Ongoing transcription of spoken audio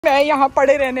मैं यहाँ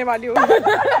पड़े रहने वाली हूँ।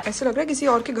 ऐसा लग रहा है किसी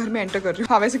और के घर में एंटर कर रही हूँ।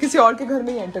 हाँ वैसे किसी और के घर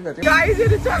में ही एंटर कर रही हूँ। गाइस ये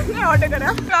रिचार्ज ने ऑर्डर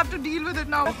करा। You have to deal with it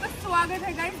now। स्वागत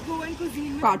है गाइस गोवन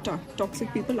कुजीन में। काटा toxic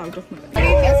people out of my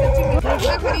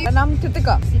life. नाम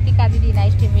कृतिका। कृतिका दीदी,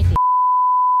 nice to meet you.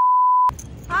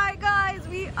 Hi guys,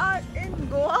 we are in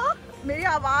Goa. मेरी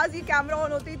आवाज ये कैमरा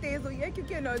ऑन होते ही तेज हुई है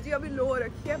क्योंकि एनर्जी अभी लो हो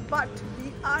रखी है, बट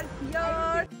वी आर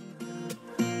हियर।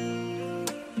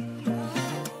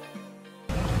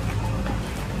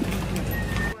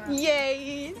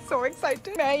 ये सो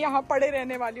एक्साइटेड। मैं यहाँ पड़े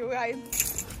रहने वाली हूँ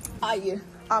गाइस। आइए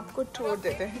आपको टूर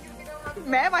देते हैं।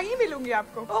 मैं वहीं मिलूंगी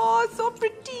आपको। ओह so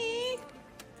pretty,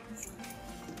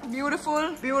 beautiful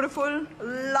beautiful,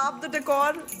 love the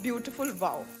decor, beautiful,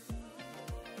 wow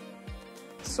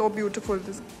so beautiful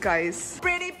this guys,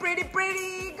 pretty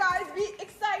guys, be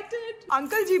excited।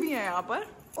 Uncle जी भी हैं यहाँ पर।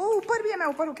 ओ ऊपर भी है, मैं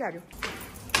ऊपर होके आ रही हूँ।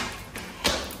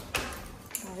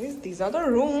 Guys, these are the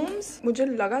rooms। मुझे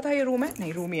लगा था ये रूम है,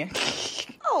 नहीं रूम ही है।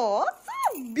 Oh, so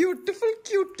beautiful,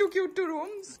 cute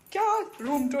rooms। क्या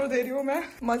रूम टूर दे रही हूँ मैं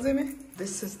मजे में।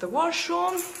 This is the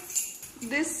washroom,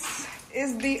 this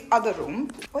is the other room।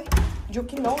 ओए, जो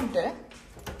कि लॉक्ड है,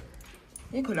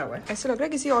 ये खुला हुआ है। ऐसा लग रहा है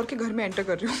किसी और के घर में एंटर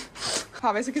कर रही हूँ।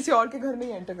 हाँ वैसे किसी और के घर में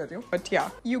ही एंटर कर रही हूँ, बट या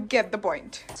you get the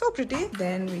point. So pretty.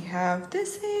 Then we have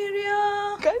this area.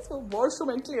 Guys वो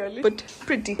वॉशरूम है क्लियरली, बट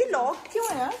प्रिटी। ये लॉक क्यों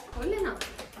है यार? खोल लेना।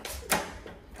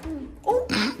 ओह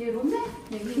ये रूम है,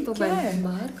 ये तो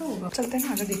बाहर का होगा। चलते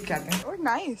हैं आगे देख के आते हैं। ओह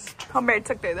नाइस, हम बैठ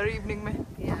सकते हैं इधर इवनिंग में।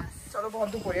 चलो बहुत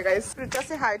धूप हो रही है गाइस। रिचा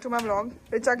से हाय टू माय व्लॉग।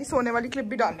 रिचा की सोने वाली क्लिप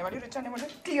भी डालने वाली। रिचा ने मुझे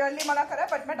क्लियरली मना करा है,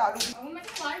 बट मैं डालूंगी।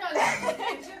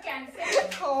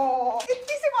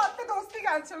 इतनी सी बात पे दोस्ती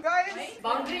कैंसिल गाइस।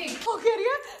 बाउंड्री वो कह रही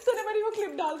है तूने मेरी वो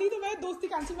क्लिप डाल दी तो मैं दोस्ती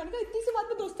कैंसिल। मैंने कहा इतनी सी बात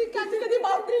पे दोस्ती कैंसिल कर दी।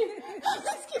 बाउंड्री,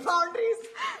 इसकी बाउंड्रीज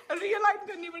रियलाइज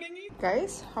करनी पड़ेंगी।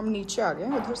 गाइस हम नीचे आ गए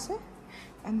उधर से,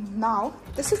 and now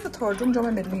this is the third room जो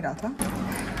मैं मिल नहीं रहा था।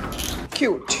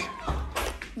 Cute,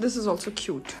 this is also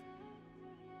cute.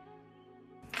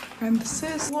 And this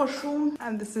is washroom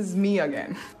and this is me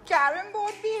again। Carrom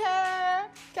board भी है,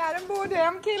 कैरम बोर्ड है,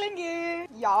 हम खेलेंगे।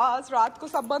 यार रात को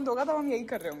सब बंद होगा तब हम यही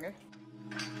कर रहे होंगे।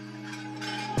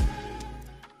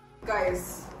 Guys,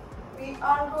 we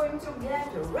are going to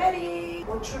get ready।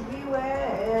 What should we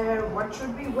wear? What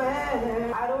should we wear?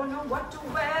 I don't know what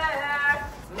to wear।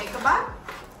 Makeup bag,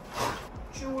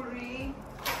 jewelry।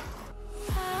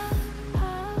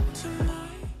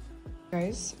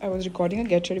 Guys, I was recording a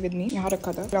get ready with me। यहाँ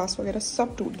रखा था, glass वगैरह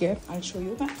सब टूट गया। I'll show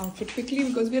you my outfit quickly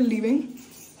because we are leaving।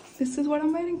 This is what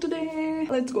I'm wearing today।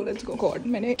 Let's go, let's go। God,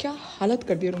 मैंने क्या हालत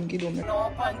कर दी रूम की 2 मिनट।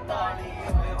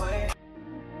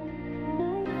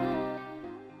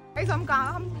 Guys, हम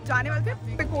कहाँ हम जाने वाले थे?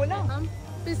 पिकोला। हम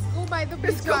पिस्को बाय द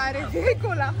बीच जा रहे थे।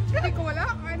 पिकोला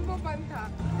और वो बंद था।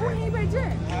 वो यहीं बैठे।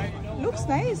 Looks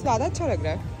nice, ज़्यादा अच्छा लग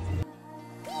रहा है।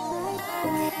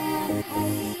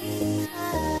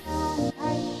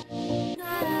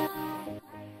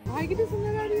 कितनी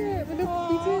सुंदर आ रही है, मतलब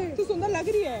पीछे तो सुंदर लग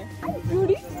रही है।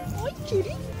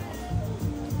 Cutie,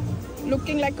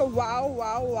 looking like a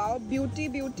wow, beauty,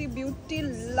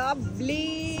 lovely.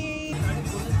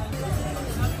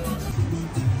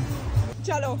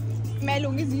 चलो मैं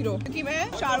लूंगी 0 क्योंकि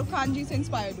मैं शाहरुख खान जी से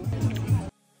इंस्पायर्ड हूँ।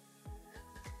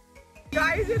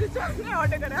 गाइस ये रिचार्ज ने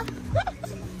ऑर्डर करा।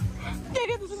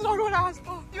 This is not what I asked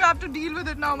for। You have to deal with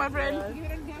it now, my friend।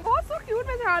 बहुत so cute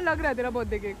वैसे हाल लग रहा है तेरा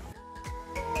बर्थडे केक।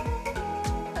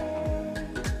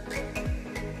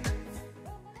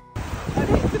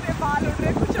 अरे इतने बाल उड़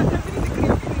रहे, कुछ अंदर भी नहीं दिख रही।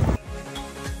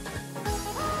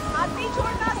 साथ नहीं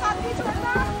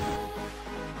छोड़ना।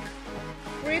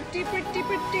 Pretty।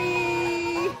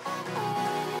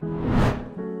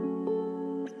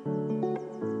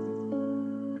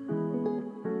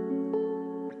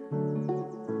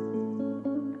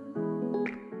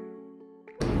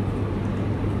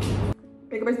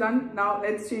 Makeup is done. Now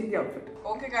let's change the outfit।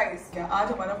 Okay guys,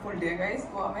 आज हमारा full day है guys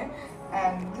गोवा में,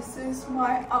 and this is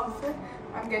my outfit।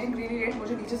 I'm getting really late।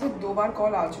 मुझे नीचे से 2 बार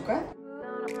कॉल आ चुका है।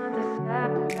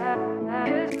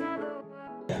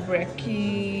 Brecky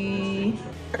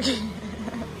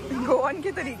गोवन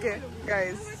के तरीके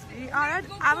guys।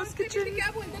 आवाज किचन क्या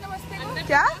बोलते हैं? नमस्ते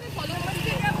क्या?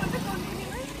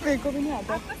 मेरे को भी नहीं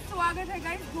आता। स्वागत है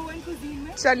गाइस गोवन कुजीन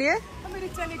में। चलिए हमें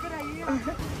रिचा लेकर आइए।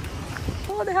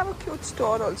 Oh, they have a cute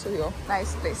store also here।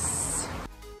 Nice place।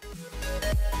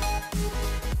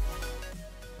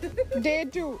 Day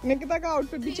 2। Nikita का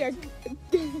आउटफिट भी चेक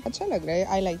अच्छा लग रहा है।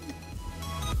 I like।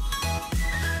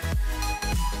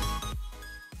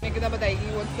 निकिता बताएगी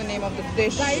what's the name of the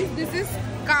dish। Guys, this is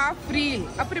kafreel,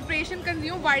 a preparation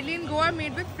consumed widely in Goa,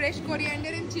 made with fresh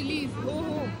coriander and chilies। Oh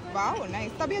wow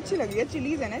nice. तभी अच्छी लगी है,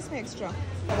 चिलीज है ना इसमें extra.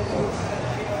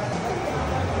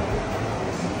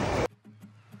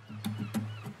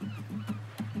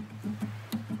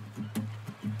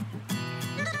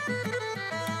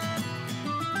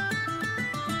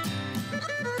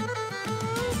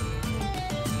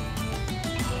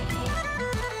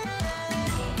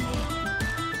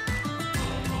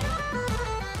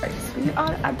 We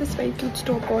are at this very cute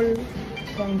store called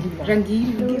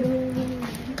रंगीला.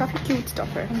 काफी cute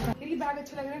stuff है. मेरी बैग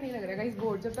अच्छा लग रहा है नहीं लग रहा है.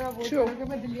 बोर्ड जब तक आप वोट करोगे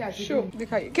मैं दिल्ली आ चुकी हूँ.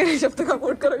 दिखाइए क्या जब तक आप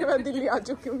वोट करोगे मैं दिल्ली आ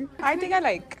चुकी हूँ. I think I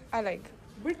like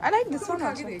this one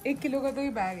also. 1 kilo का तो ये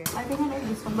बैग है. I think I like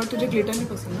this one, but तुझे ग्लिटर नहीं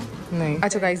पसंद ना? नहीं.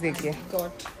 अच्छा गाइस देखिए.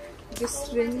 Got this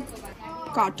ring.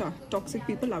 काटा toxic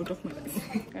people out of my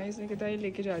life. Guys ने कितना ये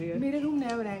लेके जा रही है. मेरे रूम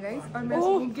नया बनाया गाइस और मैं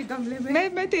रूम के कमरे में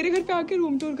मैं तेरे घर पे आके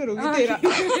रूम टूर करूंगी तेरा.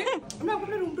 मैं आपको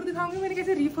अपना रूम टूर दिखाऊंगी मैंने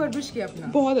कैसे रिफर्बिश किया अपना.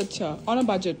 बहुत अच्छा ऑन अ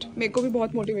बजट. मेरे को भी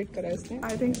बहुत मोटिवेट करा है इसने.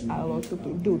 I think I will also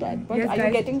do that. But are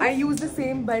you getting? I use the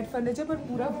same bed furniture पर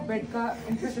पूरा बेड का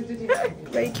infrastructure.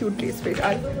 Very cute place. Wait,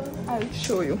 I'll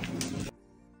show you.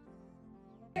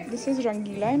 This is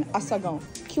Rangeela in Asagaon.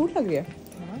 Cute लग रही है.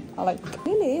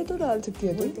 नहीं ले ये तो डाल सकती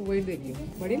है. तो वही देखिए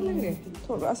बड़े लग रहे हैं.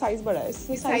 थोड़ा साइज बड़ा है.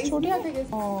 इससे साइज छोटे आते हैं.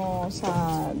 ओह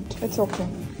sad. It's okay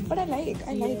but I like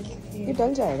ये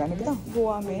डल जाएगा नहीं पता.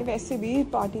 गोवा में वैसे भी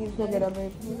पार्टीज वगैरह में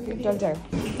ये डल जाएगा.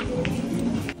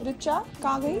 रिचा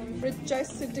कहाँ गई? Richa is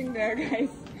sitting there guys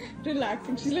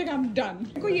relaxing. She's like I'm done.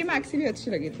 मेरे को ये मैक्सी भी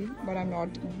अच्छी लगी थी but I'm not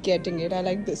getting it. I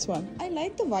like this one. I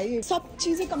like the vibe. सब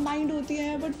चीजें combined होती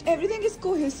हैं but everything is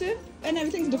cohesive and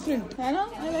everything's different. है ना?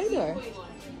 I like that.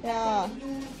 Yeah.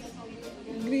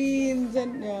 Greens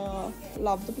and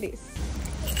love the place.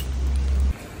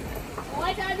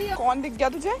 कौन दिख गया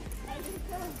तुझे?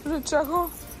 रिचा को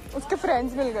उसके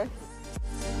फ्रेंड्स मिल गए.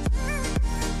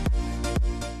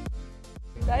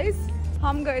 Guys,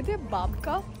 हम गए थे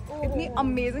बाबका. इतनी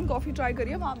अमेजिंग कॉफी ट्राई करी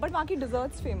है वहाँ. बट वहाँ की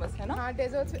डेजर्ट्स फेमस है ना? हाँ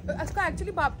डेजर्ट्स. उसका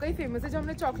एक्चुअली बाबका ही फेमस है. जो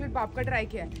हमने चॉकलेट बाबका ट्राई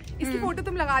किया है. इसकी फोटो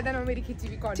तुम लगा देना मेरी खींची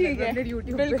हुई कॉर्नर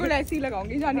यूट्यूब. बिल्कुल ऐसे ही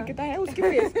लगाऊंगी. जाने कितना है उसके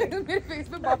फेस पे. मेरे फेस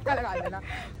पे बाबका लगा देना.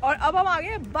 और अब हम आ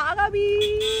गए बागा भी.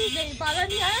 नहीं बागा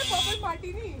नहीं आया. पर्पल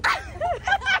पार्टी नहीं.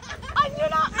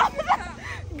 अंजुना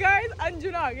गाइस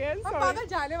अंजुना आ गए. हम बागा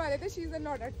जाने वाले थे. She is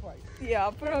not at fault. या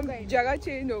पर जगह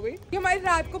चेंज हो गई. ये हमारी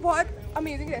रात को बहुत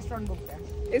अमेजिंग रेस्टोरेंट बुक है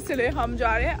इसलिए हम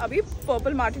जा रहे हैं अभी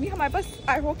पर्पल मार्टिनी. हमारे पास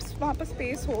आई होप वहाँ पर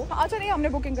स्पेस हो. अच्छा नहीं हमने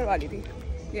बुकिंग करवा ली थी.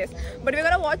 Yes but we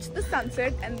gonna watch the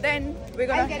sunset and then we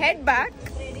gonna head back.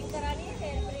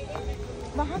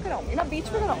 वहाँ कराऊंगी ना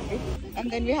बीच में कराऊंगी.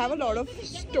 And then we have a lot of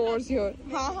stores here.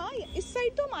 हाँ इस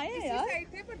साइड तो हम आए हैं यार. साइड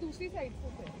थे पर दूसरी साइड से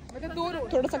थे. मतलब दो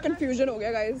रोड. थोड़ा सा कंफ्यूजन हो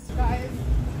गया guys.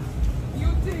 You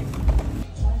think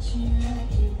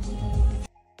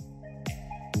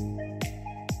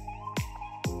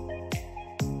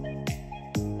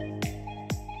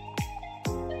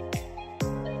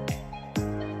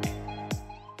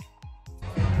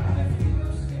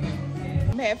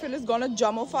Mahfil is gonna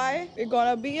jummify. We're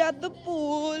gonna be at the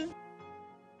pool.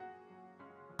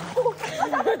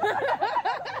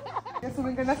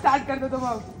 Swimming करना स्टार्ट कर दो तुम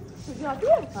अब. तुझे आती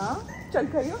है? हाँ चल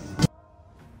करियो.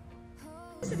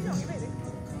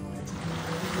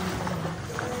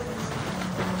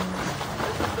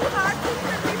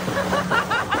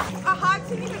 हाथ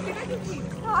से नहीं करती ना क्योंकि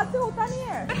हाथ से होता नहीं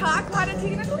है. हाथ मारे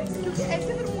ठीक है ना क्योंकि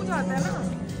ऐसे फिर मुंह जाता है ना.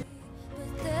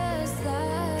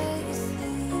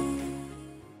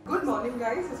 Good morning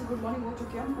guys. ऐसे गुड मॉर्निंग हो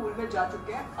चुके हैं. हम पूल में जा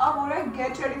चुके हैं. अब हो रहा है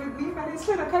गेट रेडी विद मी. मैंने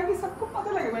इसलिए रखा है कि सबको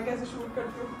पता लगे मैं कैसे शूट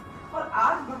करती हूँ. और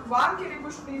आज भगवान के लिए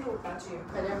कुछ नहीं टूटना चाहिए.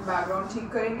 पहले हम बैकग्राउंड ठीक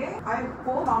करेंगे. आई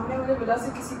होप सामने मुझे बिला से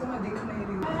किसी को मैं दिख नहीं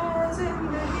रही हूँ.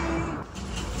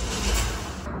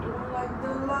 like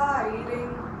the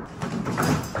lighting.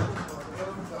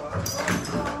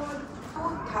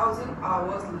 2000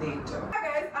 hours later. Hi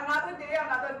guys, another day,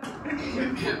 another.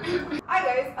 Hi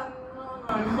guys,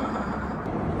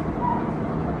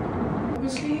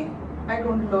 obviously I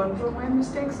don't learn from my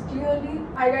mistakes clearly.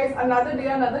 Hi guys, another day,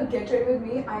 another get ready with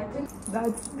me. I think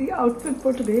that's the outfit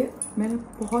for today. मैंने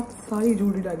बहुत सारी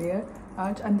जूड़ी डाली है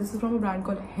आज and this is from a brand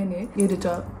called Hene. ये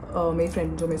रिचा मेरी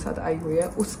friend जो मेरे साथ आई हुई है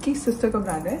उसकी सिस्टर का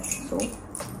ब्रांड है. So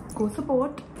go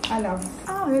support. I love.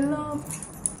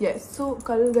 Yes, so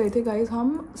कल गए थे गाइज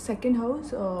हम second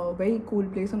house. Very cool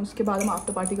place. और उसके बाद हम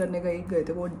आफ्टर पार्टी करने गए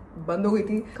थे. वो बंद हो गई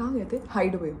थी. कहाँ गए थे?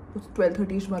 हाइडवे.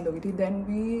 12:30 बंद हो गई थी. Then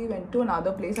we went to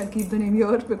another place. I keep the name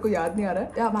here. मेरे को याद नहीं आ रहा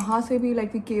है. वहाँ से भी like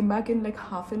we came back in like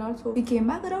half an hour. So we came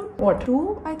back around 2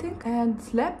 I think and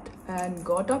slept and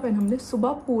got up and हमने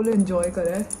सुबह पूल एंजॉय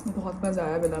करा है. बहुत मजा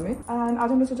आया विला में. एंड आज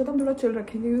हमने सोचा था हम थोड़ा चिल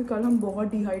रखेंगे क्योंकि कल हम बहुत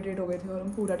डिहाइड्रेट हो गए थे और हम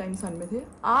पूरा टाइम सन में थे.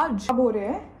 आज अब हो रहे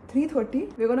हैं 3:30.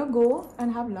 we're gonna go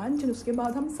and have lunch and उसके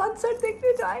बाद हम सनसेट देखने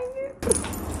जाएंगे.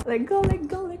 Let go.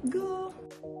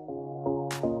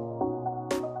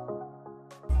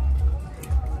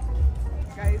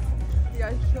 Guys, we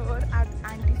are here at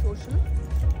Anti-Social.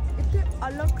 इतने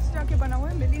अलग से जाके बना हुआ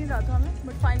है. मिल ही नहीं रहा था हमें.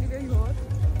 But finally we are here.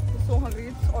 So hungry.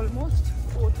 It's almost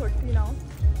 4:30 now.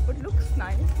 But looks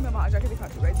nice. मैं वहाँ जाके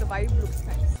दिखाती हूँ guys. The vibe looks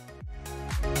nice.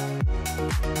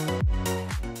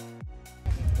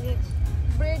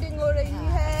 Braiding हो रही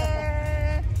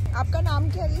है। आपका नाम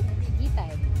क्या है? गीता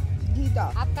है। गीता।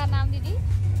 आपका नाम दीदी?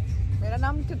 मेरा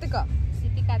नाम कृतिका।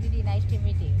 कृतिका दीदी, nice to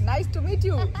meet you. Nice to meet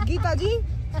you. Gita जी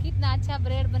कितना अच्छा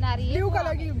ब्रेड बना रही है। ब्लू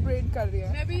कलर की ब्रेड कर रही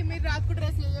है। मैं भी, मेरी रात को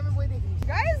ड्रेस यही है, मैं वही देख रही हूँ।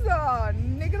 गाइस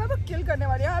निकिता तो किल करने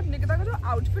वाली है। निकिता का जो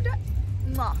आउटफिट है,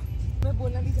 मैं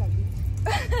बोलना भी चाहती हूँ।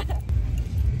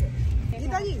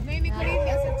 गीता जी नहीं थोड़ी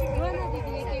सच्ची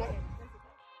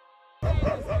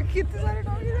कितने सारे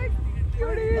डॉगीज हैं,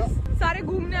 क्यूटीज। सारे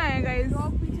घूमने आए हैं गाइस।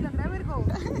 डॉग पीछे लग रहा है मेरे को।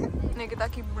 निकिता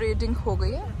की ब्रेडिंग हो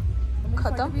गई है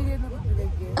खत्म।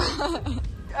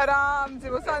 आराम से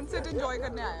वो सनसेट एंजॉय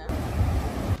करने आया है।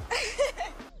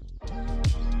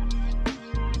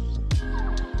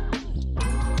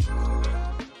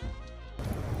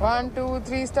 1 2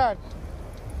 3 start.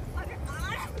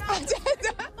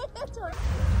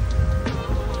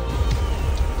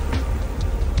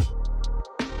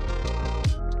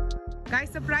 Guys,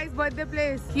 surprise birthday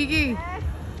place. Kiki.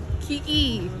 Kiki.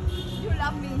 You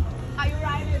love me. Are you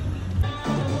riding?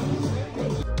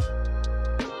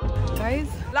 Guys,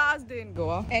 last day in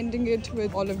Goa. Ending it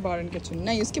with olive bar and kitchen.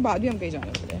 नहीं, उसके बाद भी हम कहीं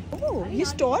जाने वाले हैं। ओह, ये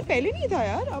स्टोर पहले नहीं था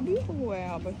यार, अभी हुआ है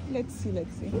यहाँ पर। Let's see.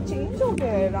 ये चेंज हो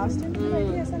गया है। लास्ट टाइम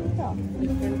पहले ऐसा नहीं था।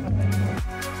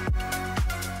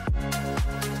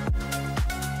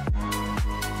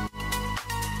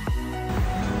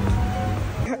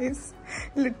 Guys,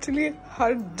 लिटरली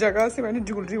हर जगह से मैंने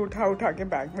ज्वेलरी उठा के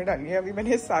बैग में डाली है। अभी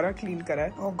मैंने सारा क्लीन करा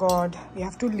है। ओह God, we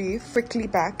have to leave, quickly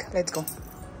pack, let's go.